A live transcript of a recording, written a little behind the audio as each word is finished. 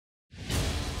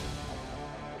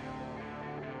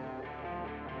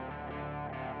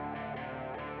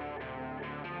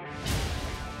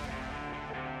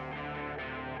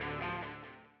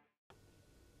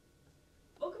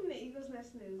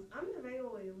MSS News. I'm Nevaeh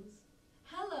Williams.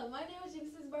 Hello, my name is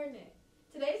Genesis Barnett.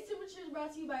 Today's temperature is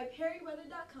brought to you by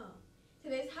PerryWeather.com.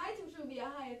 Today's high temperature will be a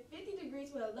high of 50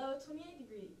 degrees with a low of 28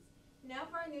 degrees. Now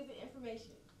for our news and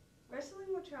information.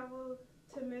 Wrestling will travel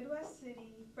to Midwest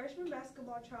City. Freshman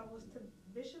basketball travels to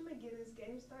Bishop McGuinness.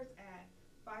 Game starts at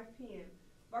 5 p.m.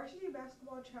 Varsity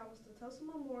basketball travels to Tulsa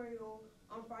Memorial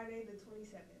on Friday the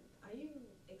 27th. Are you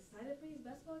excited for these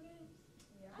basketball games?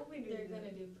 Yeah, I think they're going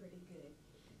to do pretty good.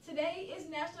 Today is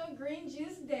National Green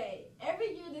Juice Day.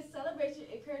 Every year this celebration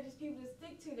encourages people to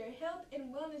stick to their health and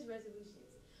wellness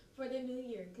resolutions for the new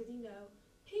year. Because,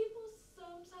 people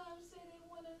sometimes say they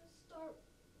want to start,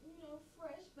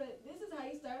 fresh, but this is how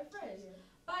you start fresh. Yeah.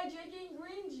 By drinking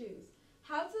green juice.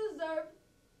 How to observe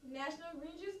National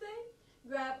Green Juice Day?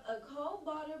 Grab a cold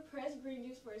bottle of pressed green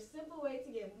juice for a simple way to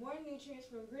get more nutrients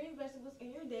from green vegetables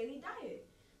in your daily diet.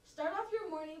 Start off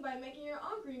your morning by making your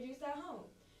own green juice at home.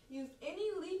 Use any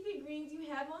leafy greens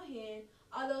you have on hand,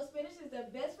 although spinach is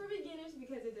the best for beginners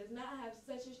because it does not have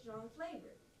such a strong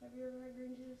flavor. Have you ever had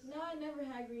green juice? No, I never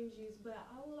had green juice, but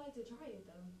I would like to try it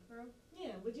though. For real?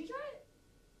 Yeah, would you try it?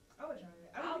 I would try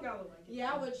it. I don't think I would like it.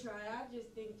 Yeah, I would try it. I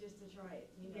just think just to try it.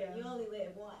 Yeah. You only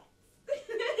live once.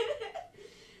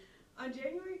 On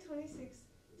January 26,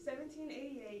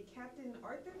 1788, Captain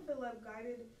Arthur Phillip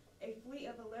guided a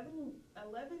fleet of 11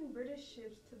 British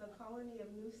ships to the colony of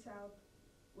New South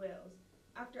Wales.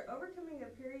 After overcoming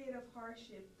a period of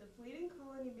hardship, the fleet and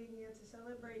colony began to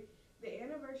celebrate the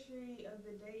anniversary of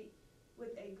the date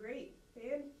with a great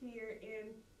fanfare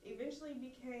and eventually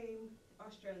became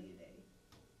Australia Day.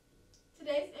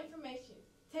 Today's information.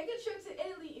 Take a trip to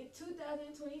Italy in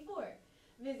 2024.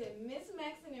 Visit Miss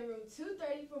Maxon in room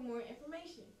 230 for more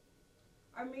information.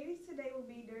 Our meetings today will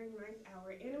be during 9th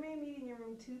hour. Anime meeting in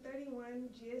room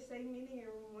 231, GSA meeting in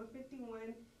room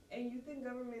 151, and Youth and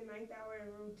Government 9th hour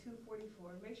in room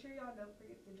 244. Make sure y'all don't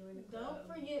forget to join the club. Don't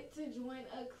forget to join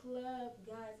a club,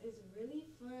 guys. It's really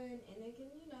fun, and it can,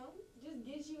 just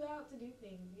get you out to do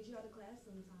things. Get you out of class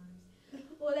sometimes.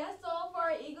 Well, that's all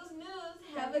for our Eagles News.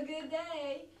 Have a good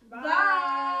day. Bye.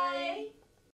 Bye.